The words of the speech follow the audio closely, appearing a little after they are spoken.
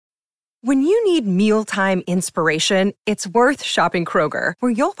When you need mealtime inspiration, it's worth shopping Kroger,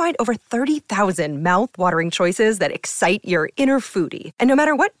 where you'll find over 30,000 mouth-watering choices that excite your inner foodie. And no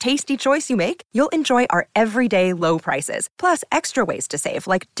matter what tasty choice you make, you'll enjoy our everyday low prices, plus extra ways to save,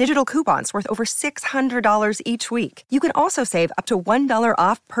 like digital coupons worth over $600 each week. You can also save up to $1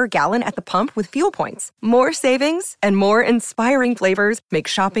 off per gallon at the pump with fuel points. More savings and more inspiring flavors make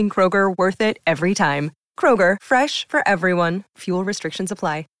shopping Kroger worth it every time. Kroger, fresh for everyone. Fuel restrictions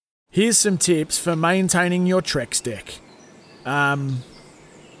apply. Here's some tips for maintaining your Trex deck.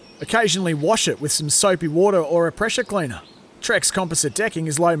 Occasionally wash it with some soapy water or a pressure cleaner. Trex composite decking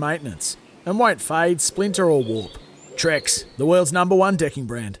is low maintenance and won't fade, splinter or warp. Trex, the world's #1 decking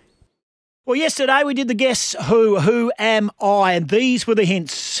brand. Well, yesterday we did the Guess Who Am I? And these were the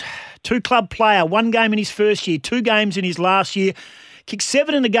hints. 2-club player, 1 game in his first year, 2 games in his last year. Kicked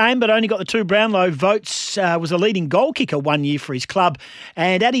 7 in the game, but only got the 2 Brownlow votes. Was a leading goal kicker 1 year for his club.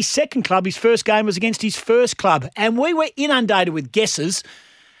 And at his second club, his first game was against his first club. And we were inundated with guesses.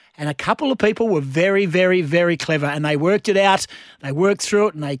 And a couple of people were very, very, very clever. And they worked it out. They worked through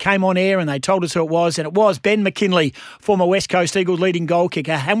it and they came on air and they told us who it was. And it was Ben McKinley, former West Coast Eagles leading goal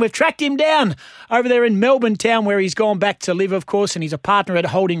kicker. And we've tracked him down over there in Melbourne town, where he's gone back to live, of course. And he's a partner at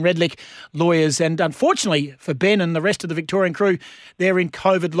Holding Redlich Lawyers. And unfortunately for Ben and the rest of the Victorian crew, they're in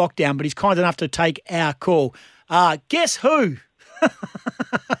COVID lockdown. But he's kind enough to take our call. Guess who?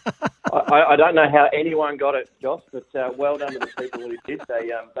 I don't know how anyone got it, Josh, but well done to the people who did.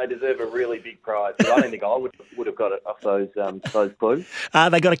 They deserve a really big prize. I don't think I would have got it off those clues.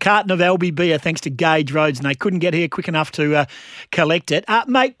 They got a carton of Albi beer thanks to Gage Roads, and they couldn't get here quick enough to collect it.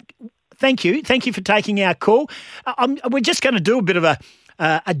 Mate, thank you. Thank you for taking our call. We're just going to do a bit of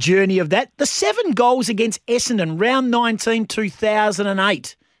a journey of that. The 7 goals against Essendon, round 19,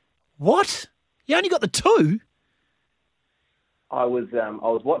 2008. What? You only got the 2? I was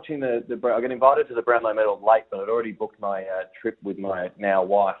watching the I got invited to the Brownlow Medal late, but I'd already booked my trip with my now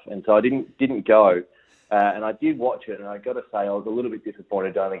wife, and so I didn't go. And I did watch it, and I got to say I was a little bit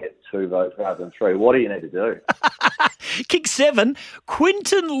disappointed to only get 2 votes rather than 3. What do you need to do? Kick 7.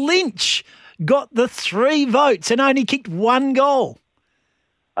 Quinton Lynch got the 3 votes and only kicked 1 goal.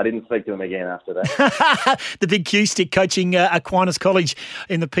 I didn't speak to him again after that. The big Q-stick coaching Aquinas College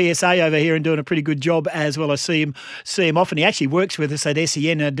in the PSA over here and doing a pretty good job as well. I see him often. He actually works with us at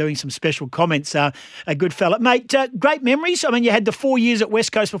SEN doing some special comments. A good fella. Mate, great memories. I mean, you had the 4 years at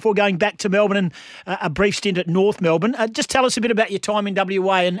West Coast before going back to Melbourne and a brief stint at North Melbourne. Just tell us a bit about your time in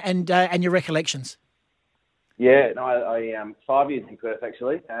WA and your recollections. Yeah, no, I 5 years in Perth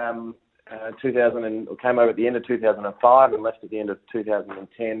actually. 2000 came over at the end of 2005 and left at the end of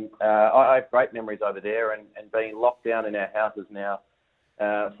 2010. I have great memories over there, and being locked down in our houses now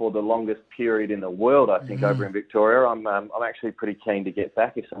for the longest period in the world, I think, over in Victoria. I'm actually pretty keen to get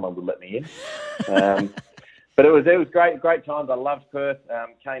back if someone would let me in. But it was great times. I loved Perth.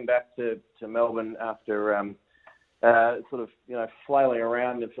 Came back to Melbourne after sort of flailing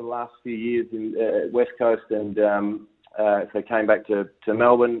around for the last few years in West Coast, and so came back to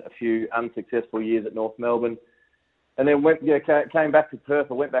Melbourne, a few unsuccessful years at North Melbourne, and then came back to Perth.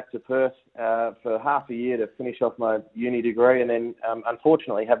 I went back to Perth for half a year to finish off my uni degree, and then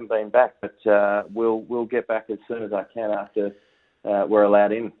unfortunately haven't been back, but we'll get back as soon as I can after we're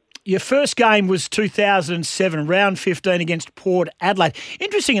allowed in. Your first game was 2007, round 15 against Port Adelaide.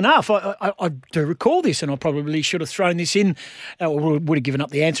 Interesting enough, I do recall this, and I probably should have thrown this in, or would have given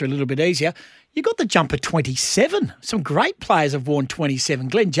up the answer a little bit easier. You got the jumper 27. Some great players have worn 27.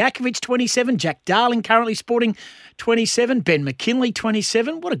 Glenn Jakovich, 27. Jack Darling currently sporting 27. Ben McKinley,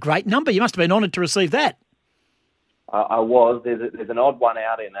 27. What a great number. You must have been honoured to receive that. I was. There's an odd one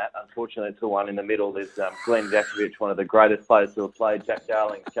out in that. Unfortunately, it's the one in the middle. There's Glenn Jakovich, one of the greatest players to have played. Jack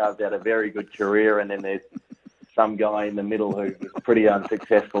Darling carved out a very good career, and then there's some guy in the middle who was pretty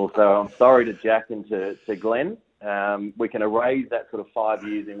unsuccessful. So I'm sorry to Jack and to Glenn. We can erase that sort of 5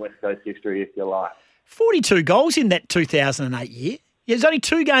 years in West Coast history if you like. 42 goals in that 2008 year. There's only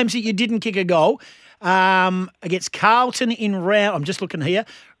 2 games that you didn't kick a goal. Against Carlton in round, I'm just looking here,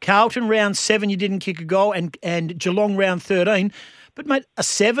 Carlton round 7 you didn't kick a goal, and Geelong round 13. But, mate, a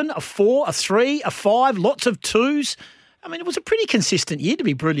 7, a 4, a 3, a 5, lots of 2s. I mean, it was a pretty consistent year, to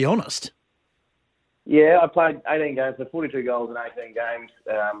be brutally honest. Yeah, I played 18 games, so 42 goals in 18 games.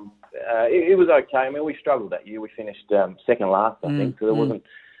 It was okay. I mean, we struggled that year. We finished second last, I think, so there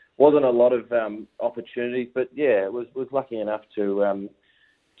wasn't a lot of opportunities. But yeah, was lucky enough to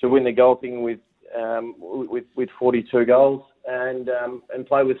win the goal thing with 42 goals and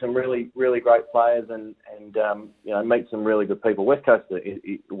play with some really, really great players and meet some really good people. West Coast,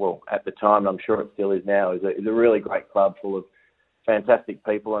 well, at the time, I'm sure it still is now, is a really great club full of fantastic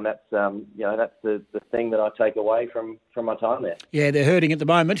people, and that's that's the thing that I take away from my time there. Yeah, they're hurting at the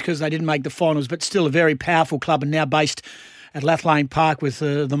moment because they didn't make the finals, but still a very powerful club, and now based at Lathlane Park with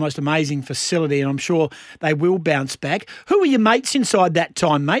the most amazing facility, and I'm sure they will bounce back. Who were your mates inside that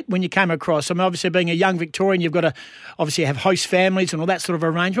time, mate, when you came across? I mean, obviously being a young Victorian, you've got to obviously have host families and all that sort of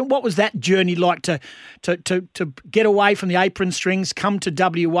arrangement. What was that journey like to get away from the apron strings, come to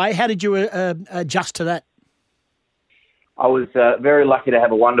WA? How did you adjust to that? I was very lucky to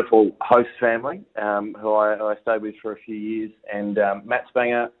have a wonderful host family who I stayed with for a few years, and Matt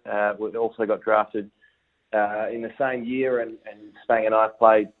Spanger also got drafted in the same year, and Spang and I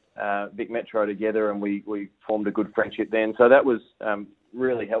played Vic Metro together, and we formed a good friendship then. So that was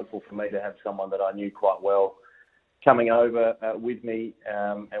really helpful for me to have someone that I knew quite well coming over with me,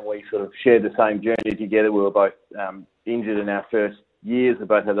 and we sort of shared the same journey together. We were both injured in our first years. We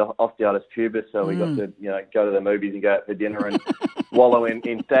both had the osteitis pubis, so we got to go to the movies and go out for dinner and wallow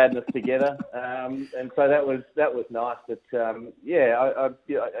in sadness together. And so that was nice. But I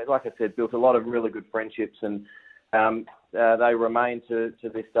like I said, built a lot of really good friendships, and they remain to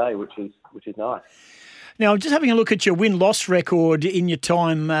this day, which is nice. Now, just having a look at your win-loss record in your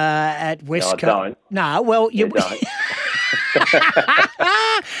time at West Coast. No, I don't. No, well, you don't.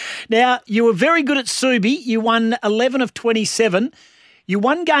 Now, you were very good at Subi. You won 11 of 27. You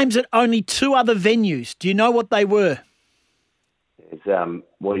won games at only 2 other venues. Do you know what they were? It's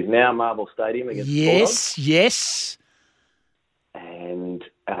what is now Marble Stadium against Bulldogs. Yes. And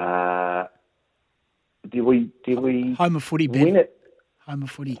did we Home of footy, Ben. win it? Home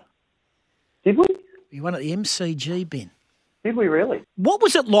of footy. Did we? You won at the MCG, Ben. Did we really? What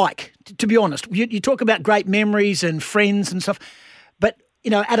was it like, to be honest? You talk about great memories and friends and stuff, but,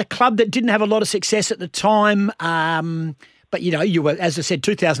 at a club that didn't have a lot of success at the time, but, you were, as I said,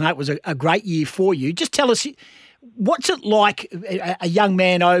 2008 was a great year for you. Just tell us, what's it like, a young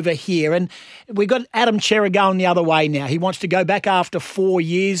man over here? And we've got Adam Cerra going the other way now. He wants to go back after 4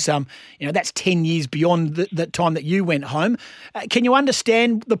 years. That's 10 years beyond the time that you went home. Can you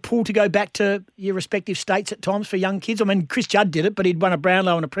understand the pull to go back to your respective states at times for young kids? I mean, Chris Judd did it, but he'd won a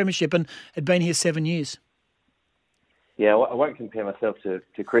Brownlow and a premiership and had been here 7 years. Yeah, I won't compare myself to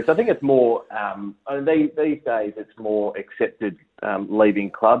Chris. I think it's more, these days it's more accepted leaving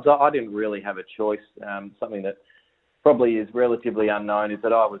clubs. I didn't really have a choice. Something that probably is relatively unknown is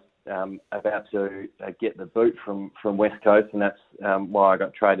that I was about to get the boot from West Coast, and that's why I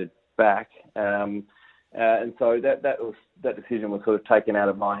got traded back. And so that decision was sort of taken out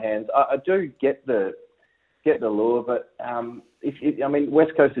of my hands. I do get the lure, but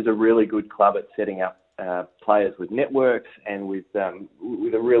West Coast is a really good club at setting up players with networks and with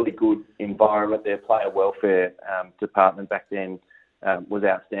a really good environment. Their player welfare department back then was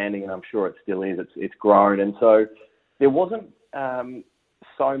outstanding, and I'm sure it still is. It's grown, and so there wasn't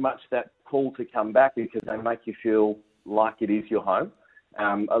so much that pull to come back because they make you feel like it is your home.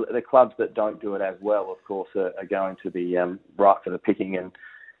 The clubs that don't do it as well, of course, are going to be right for the picking. And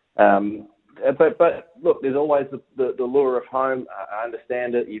but look, there's always the lure of home. I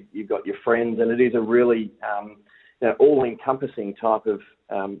understand it. You've got your friends, and it is a really all-encompassing type of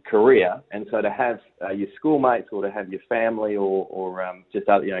career. And so to have your schoolmates or to have your family or just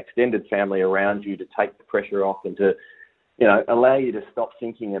other extended family around you to take the pressure off and to allow you to stop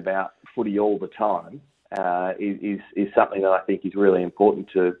thinking about footy all the time is something that I think is really important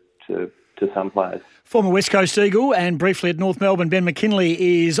to some players. Former West Coast Eagle and briefly at North Melbourne, Ben McKinlay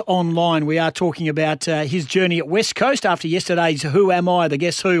is online. We are talking about his journey at West Coast after yesterday's Who Am I, the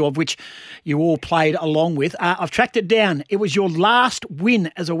Guess Who, of which you all played along with. I've tracked it down. It was your last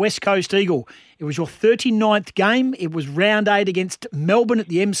win as a West Coast Eagle. It was your 39th game. It was round 8 against Melbourne at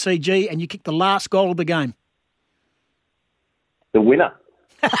the MCG, and you kicked the last goal of the game. The winner.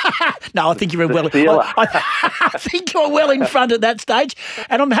 No, I think you were well. I think you were well in front at that stage.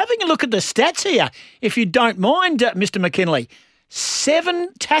 And I'm having a look at the stats here, if you don't mind, Mr. McKinlay. 7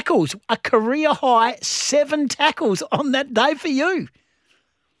 tackles, a career high 7 tackles on that day for you.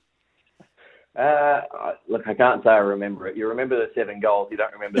 Look, I can't say I remember it. You remember the 7 goals, you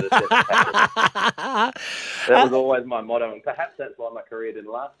don't remember the 7 tackles. That was always my motto, and perhaps that's why my career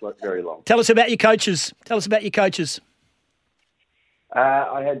didn't last very long. Tell us about your coaches.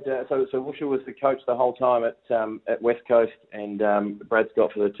 I had so Woosha was the coach the whole time at West Coast, and Brad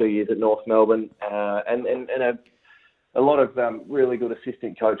Scott for the 2 years at North Melbourne, and a lot of really good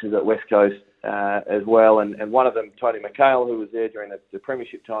assistant coaches at West Coast as well, and one of them, Tony McHale, who was there during the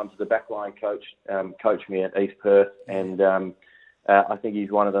premiership times as a backline coach, coached me at East Perth, and I think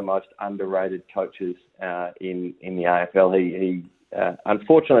he's one of the most underrated coaches in the AFL. He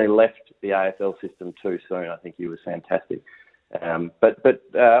unfortunately left the AFL system too soon. I think he was fantastic. But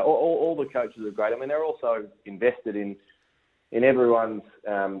all the coaches are great. I mean, they're also invested in everyone's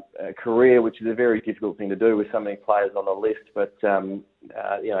career, which is a very difficult thing to do with so many players on the list. But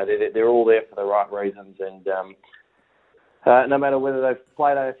they're all there for the right reasons, and no matter whether they've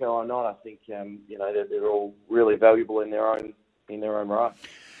played AFL or not, I think they're all really valuable in their own right.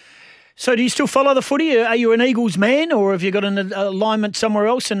 So do you still follow the footy? Are you an Eagles man, or have you got an alignment somewhere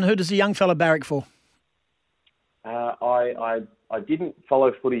else? And who does the young fella barrack for? I didn't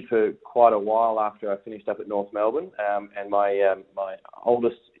follow footy for quite a while after I finished up at North Melbourne, and my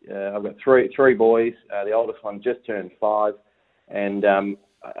oldest, I've got three boys. The oldest one just turned 5, and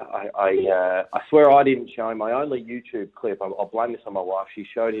I swear I didn't show him. My only YouTube clip, I'll blame this on my wife. She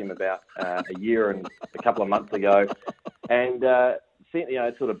showed him about a year and a couple of months ago, and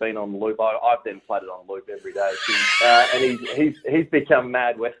it's sort of been on loop. I've then played it on loop every day since, and he's become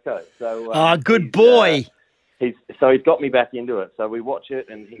mad West Coast. So good boy. He's got me back into it. So we watch it,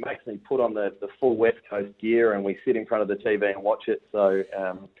 and he makes me put on the full West Coast gear, and we sit in front of the TV and watch it. So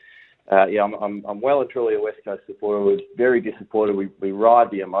I'm well and truly a West Coast supporter. I was very disappointed. We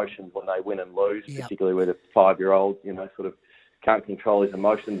ride the emotions when they win and lose, particularly with a 5-year-old, sort of can't control his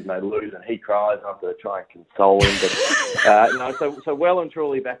emotions, and they lose, and he cries, and I have to try and console him. But so well and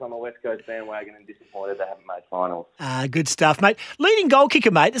truly back on the West Coast bandwagon, and disappointed they haven't made finals. Good stuff, mate. Leading goal kicker,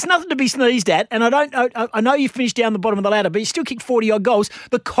 mate. There's nothing to be sneezed at, and I know you finished down the bottom of the ladder, but you still kicked 40-odd goals.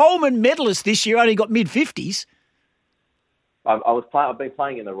 The Coleman medalist this year only got mid-50s. I've been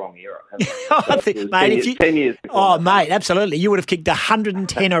playing in the wrong era. I think, mate, 10 years before. Oh, mate, absolutely. You would have kicked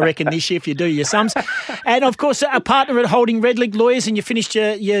 110, I reckon, this year if you do your sums. And, of course, a partner at Holding Redlich Lawyers, and you finished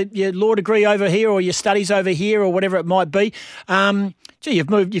your law degree over here, or your studies over here, or whatever it might be.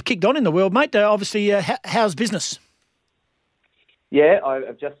 You've kicked on in the world, mate. Obviously, how's business? Yeah,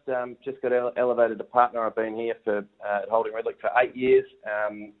 I've just got elevated to partner. I've been here at Holding Redlich for 8 years.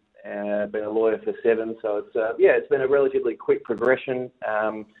 Been a lawyer for 7, so it's been a relatively quick progression.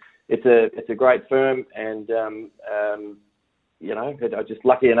 It's a great firm, and I'm just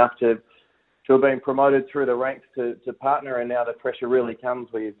lucky enough to have been promoted through the ranks to partner, and now the pressure really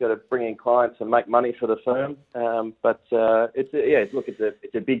comes where you've got to bring in clients and make money for the firm.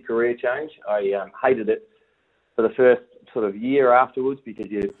 It's a big career change. I hated it for the first sort of year afterwards, because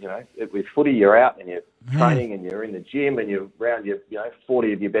with footy you're out and you're training and you're in the gym and you're around your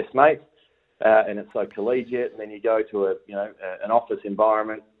 40 of your best mates, and it's so collegiate, and then you go to an office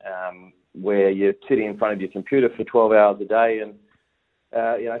environment where you're sitting in front of your computer for 12 hours a day and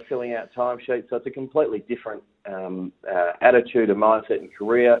filling out timesheets. So it's a completely different attitude and mindset and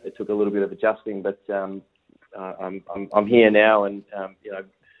career. It took a little bit of adjusting, but I'm here now, and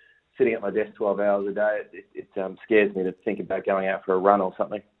sitting at my desk 12 hours a day, it scares me to think about going out for a run or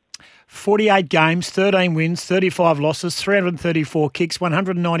something. 48 games, 13 wins, 35 losses, 334 kicks,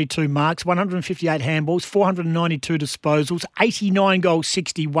 192 marks, 158 handballs, 492 disposals, 89 goals,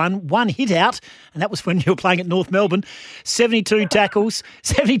 61, 1 hit out, and that was when you were playing at North Melbourne, 72 tackles,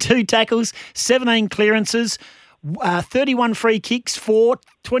 17 clearances, 31 free kicks,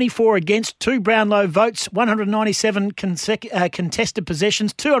 24 against, 2 Brownlow votes, 197 contested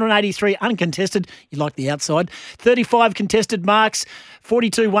possessions, 283 uncontested, you like the outside, 35 contested marks,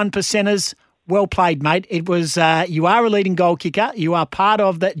 42 1-percenters. Well played, mate. It was. You are a leading goal kicker. You are part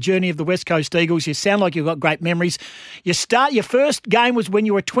of that journey of the West Coast Eagles. You sound like you've got great memories. Your first game was when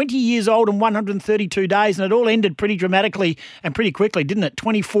you were 20 years old and 132 days, and it all ended pretty dramatically and pretty quickly, didn't it?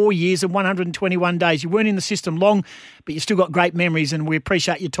 24 years and 121 days. You weren't in the system long, but you still got great memories, and we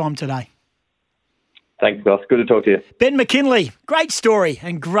appreciate your time today. Thanks, Gus. Good to talk to you. Ben McKinlay, great story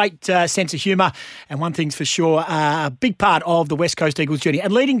and great sense of humour. And one thing's for sure, a big part of the West Coast Eagles journey.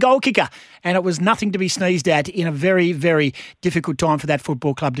 And leading goal kicker. And it was nothing to be sneezed at in a very, very difficult time for that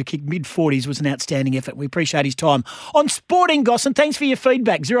football club. To kick mid-40s was an outstanding effort. We appreciate his time on Sporting Goss. And thanks for your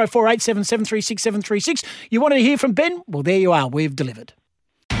feedback. 0487 736 736. You wanted to hear from Ben? Well, there you are. We've delivered.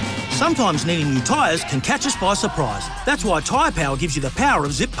 Sometimes needing new tyres can catch us by surprise. That's why Tyre Power gives you the power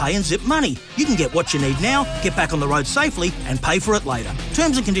of Zip Pay and Zip Money. You can get what you need now, get back on the road safely and pay for it later.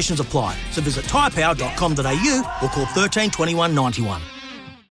 Terms and conditions apply. So visit tyrepower.com.au or call 13 21 91.